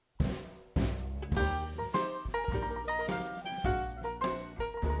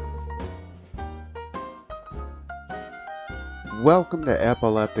Welcome to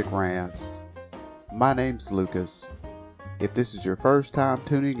Epileptic Rants. My name's Lucas. If this is your first time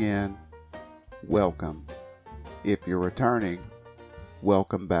tuning in, welcome. If you're returning,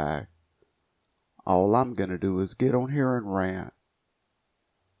 welcome back. All I'm gonna do is get on here and rant.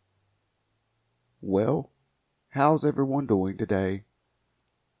 Well, how's everyone doing today?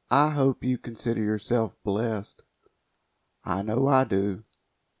 I hope you consider yourself blessed. I know I do.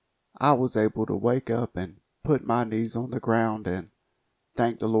 I was able to wake up and put my knees on the ground and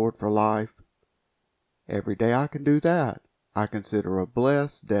thank the Lord for life. Every day I can do that, I consider a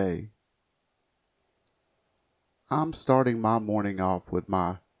blessed day. I'm starting my morning off with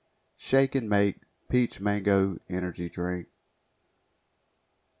my Shake and Make Peach Mango Energy Drink.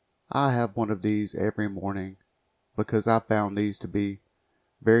 I have one of these every morning because I found these to be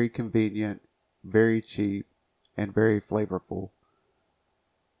very convenient, very cheap, and very flavorful.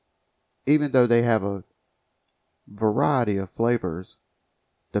 Even though they have a variety of flavors,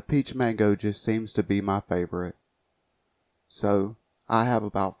 the peach mango just seems to be my favorite. So I have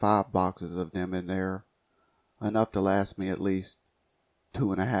about 5 boxes of them in there, enough to last me at least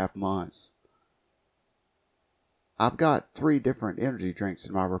 2.5 months. I've got 3 different energy drinks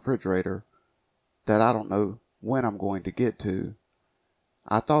in my refrigerator that I don't know when I'm going to get to.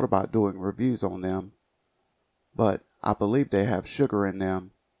 I thought about doing reviews on them, but I believe they have sugar in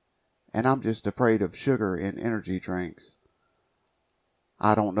them, and I'm just afraid of sugar in energy drinks.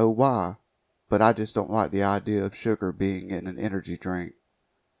 I don't know why, but I just don't like the idea of sugar being in an energy drink.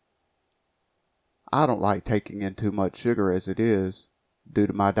 I don't like taking in too much sugar as it is. Due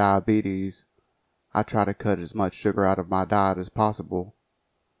to my diabetes, I try to cut as much sugar out of my diet as possible.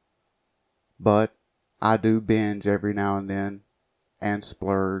 But I do binge every now and then and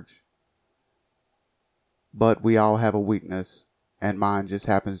splurge. But we all have a weakness, and mine just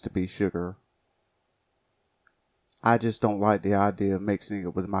happens to be sugar. I just don't like the idea of mixing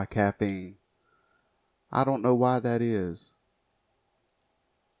it with my caffeine. I don't know why that is.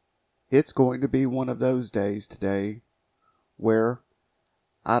 It's going to be one of those days today where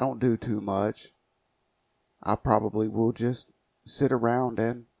I don't do too much. I probably will just sit around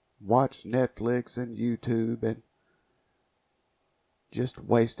and watch Netflix and YouTube and just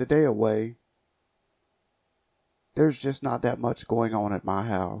waste a day away. There's just not that much going on at my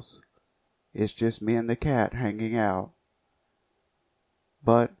house. It's just me and the cat hanging out.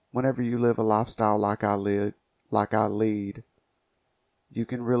 But whenever you live a lifestyle like I lead, you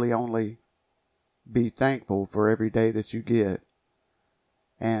can really only be thankful for every day that you get.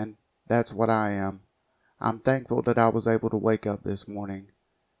 And that's what I am. I'm thankful that I was able to wake up this morning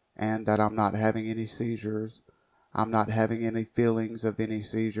and that I'm not having any seizures. I'm not having any feelings of any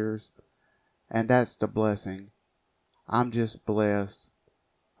seizures. And that's the blessing. I'm just blessed.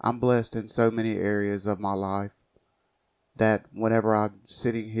 I'm blessed in so many areas of my life that whenever I'm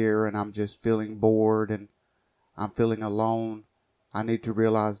sitting here and I'm just feeling bored and I'm feeling alone, I need to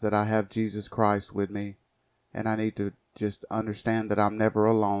realize that I have Jesus Christ with me, and I need to just understand that I'm never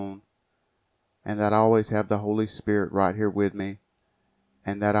alone and that I always have the Holy Spirit right here with me,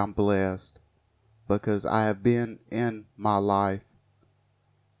 and that I'm blessed because I have been in my life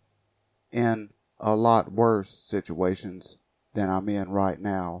in a lot worse situations than I'm in right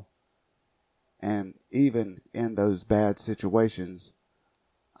now. And even in those bad situations,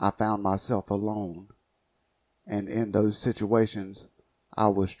 I found myself alone. And in those situations, I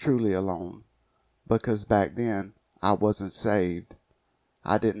was truly alone. Because back then, I wasn't saved.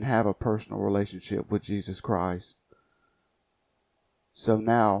 I didn't have a personal relationship with Jesus Christ. So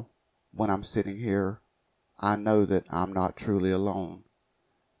now, when I'm sitting here, I know that I'm not truly alone.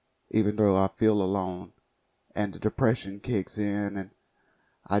 Even though I feel alone, and the depression kicks in, and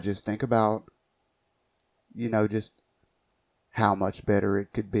I just think about, just how much better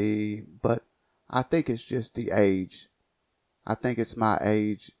it could be. But I think it's just the age. I think it's my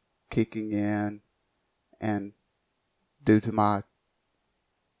age kicking in, and due to my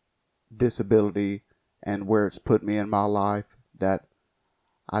disability and where it's put me in my life, that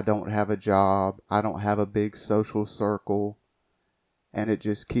I don't have a job, I don't have a big social circle, and it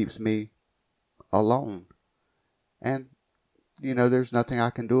just keeps me alone. And, there's nothing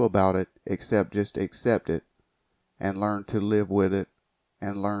I can do about it except just accept it and learn to live with it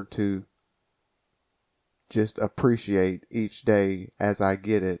and learn to just appreciate each day as I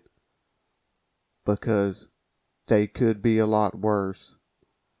get it, because they could be a lot worse.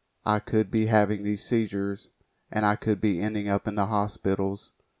 I could be having these seizures and I could be ending up in the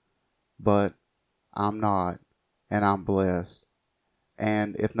hospitals, but I'm not, and I'm blessed.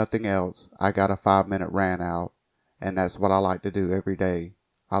 And if nothing else, I got a 5-minute rant out, and that's what I like to do every day.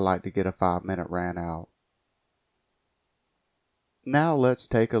 I like to get a 5-minute rant out. Now let's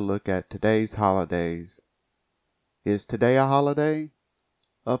take a look at today's holidays. Is today a holiday?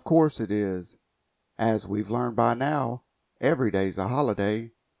 Of course it is. As we've learned by now, every day's a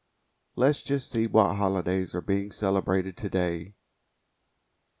holiday. Let's just see what holidays are being celebrated today.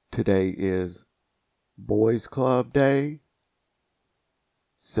 Today is Boys Club Day,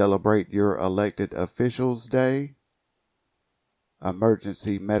 Celebrate Your Elected Officials Day,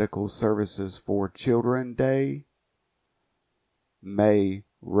 Emergency Medical Services for Children Day, May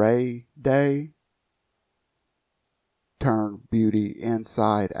Ray Day, Turn Beauty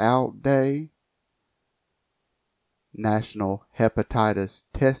Inside Out Day, National Hepatitis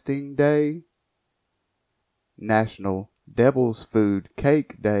Testing Day, National Devil's Food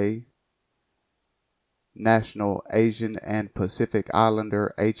Cake Day, National Asian and Pacific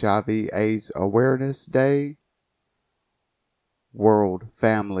Islander HIV/AIDS Awareness Day, World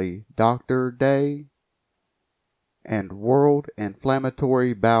Family Doctor Day, and World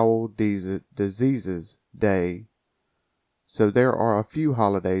Inflammatory Bowel Diseases Day. So there are a few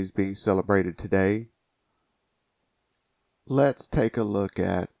holidays being celebrated today. Let's take a look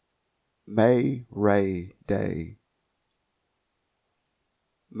at May Ray Day.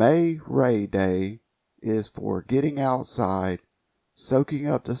 May Ray Day is for getting outside, soaking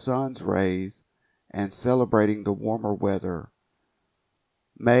up the sun's rays, and celebrating the warmer weather.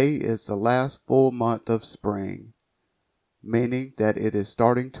 May is the last full month of spring, meaning that it is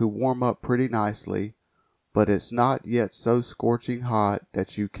starting to warm up pretty nicely, but it's not yet so scorching hot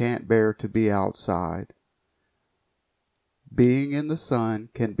that you can't bear to be outside. Being in the sun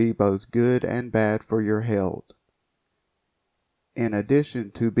can be both good and bad for your health. In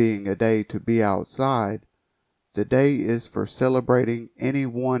addition to being a day to be outside, the day is for celebrating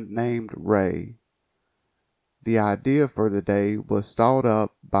anyone named Ray. The idea for the day was thought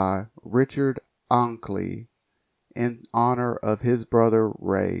up by Richard Ankley in honor of his brother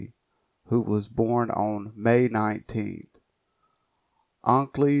Ray, who was born on May 19th.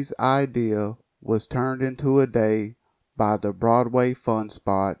 Ankley's idea was turned into a day by the Broadway Fun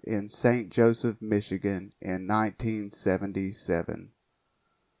Spot in St. Joseph, Michigan in 1977.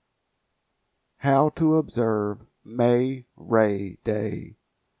 How to observe May Ray Day.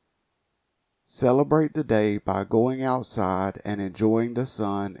 Celebrate the day by going outside and enjoying the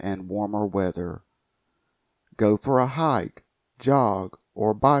sun and warmer weather. Go for a hike, jog,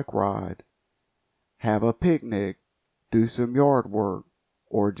 or bike ride. Have a picnic, do some yard work,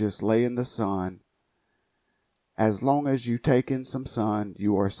 or just lay in the sun. As long as you take in some sun,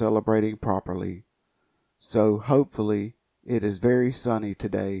 you are celebrating properly. So hopefully it is very sunny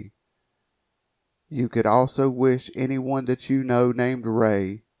today. You could also wish anyone that you know named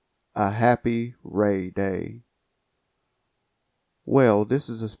Ray a happy Ray Day. Well, this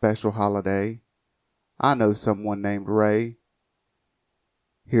is a special holiday. I know someone named Ray.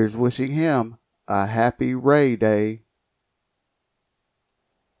 Here's wishing him a happy Ray Day.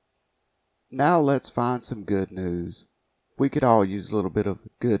 Now let's find some good news. We could all use a little bit of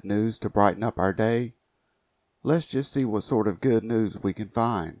good news to brighten up our day. Let's just see what sort of good news we can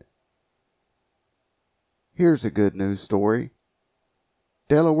find. Here's a good news story.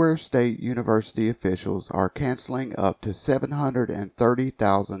 Delaware State University officials are canceling up to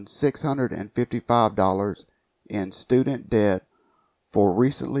 $730,655 in student debt for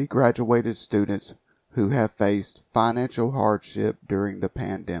recently graduated students who have faced financial hardship during the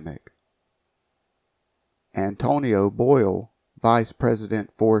pandemic. Antonio Boyle, Vice President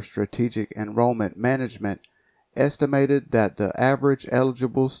for Strategic Enrollment Management, estimated that the average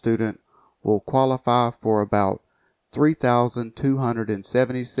eligible student will qualify for about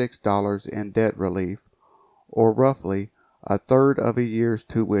 $3,276 in debt relief, or roughly a third of a year's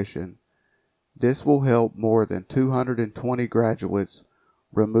tuition. This will help more than 220 graduates,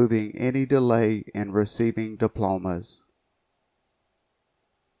 removing any delay in receiving diplomas.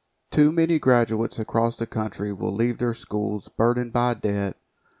 Too many graduates across the country will leave their schools burdened by debt,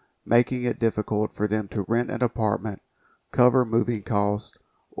 making it difficult for them to rent an apartment, cover moving costs,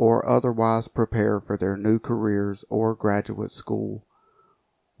 or otherwise prepare for their new careers or graduate school.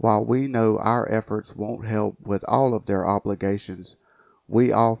 While we know our efforts won't help with all of their obligations,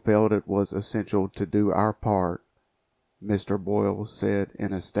 we all felt it was essential to do our part, Mr. Boyle said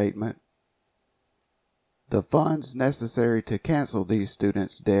in a statement. The funds necessary to cancel these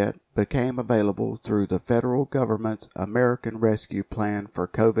students' debt became available through the federal government's American Rescue Plan for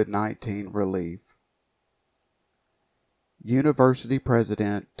COVID-19 relief. University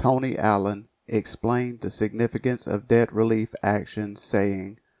President Tony Allen explained the significance of debt relief actions,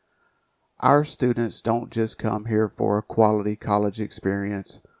 saying, "Our students don't just come here for a quality college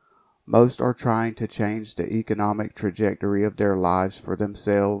experience, Most are trying to change the economic trajectory of their lives for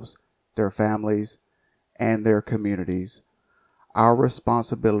themselves, their families, and their communities. Our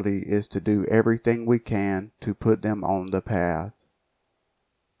responsibility is to do everything we can to put them on the path.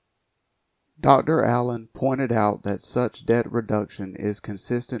 Dr. Allen pointed out that such debt reduction is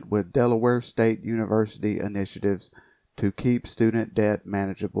consistent with Delaware State University initiatives to keep student debt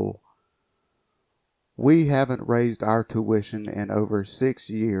manageable. We haven't raised our tuition in over 6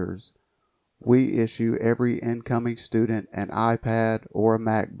 years. We issue every incoming student an iPad or a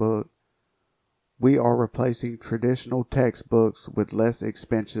MacBook. We are replacing traditional textbooks with less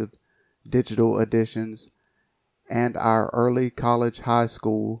expensive digital editions, and our early college high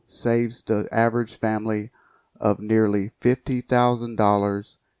school saves the average family of nearly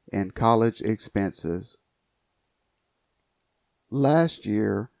 $50,000 in college expenses. Last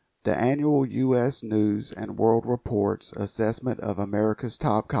year, the annual U.S. News and World Report's assessment of America's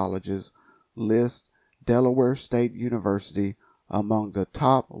top colleges lists Delaware State University among the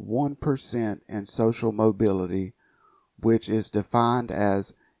top 1% in social mobility, which is defined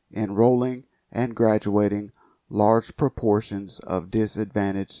as enrolling and graduating large proportions of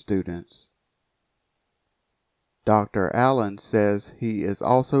disadvantaged students. Dr. Allen says he is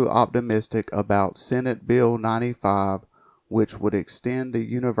also optimistic about Senate Bill 95, which would extend the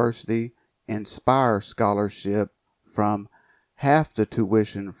University Inspire Scholarship from half the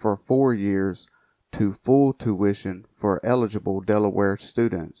tuition for 4 years to full tuition for eligible Delaware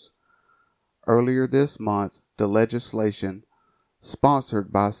students. Earlier this month, the legislation,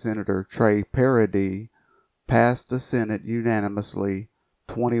 sponsored by Senator Trey Paradis, passed the Senate unanimously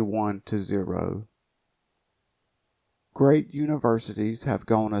 21-0. Great universities have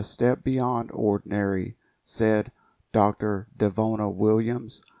gone a step beyond ordinary, said Dr. Devona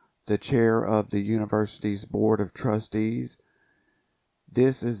Williams, the chair of the university's Board of Trustees.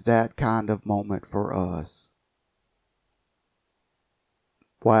 This is that kind of moment for us.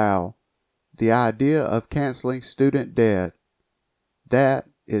 Wow, the idea of canceling student debt, that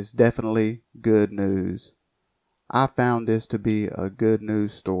is definitely good news. I found this to be a good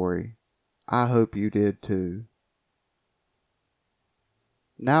news story. I hope you did too.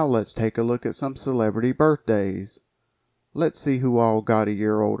 Now let's take a look at some celebrity birthdays. Let's see who all got a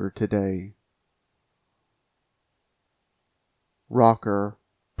year older today. Rocker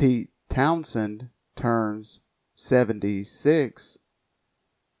Pete Townsend turns 76.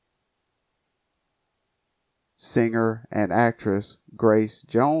 Singer and actress Grace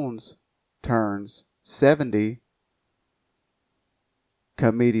Jones turns 70.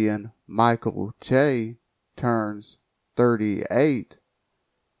 Comedian Michael Che turns 38.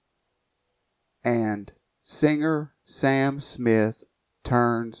 And singer Sam Smith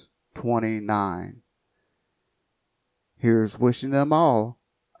turns 29. Here's wishing them all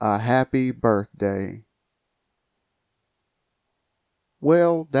a happy birthday.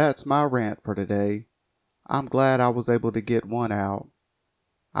 Well, that's my rant for today. I'm glad I was able to get one out.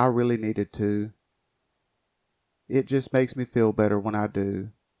 I really needed to. It just makes me feel better when I do.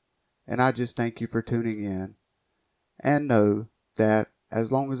 And I just thank you for tuning in. And know that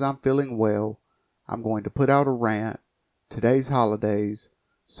as long as I'm feeling well, I'm going to put out a rant, today's holidays,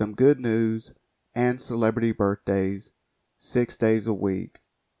 some good news, and celebrity birthdays 6 days a week.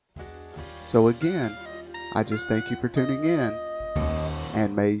 So again, I just thank you for tuning in,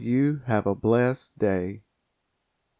 and may you have a blessed day.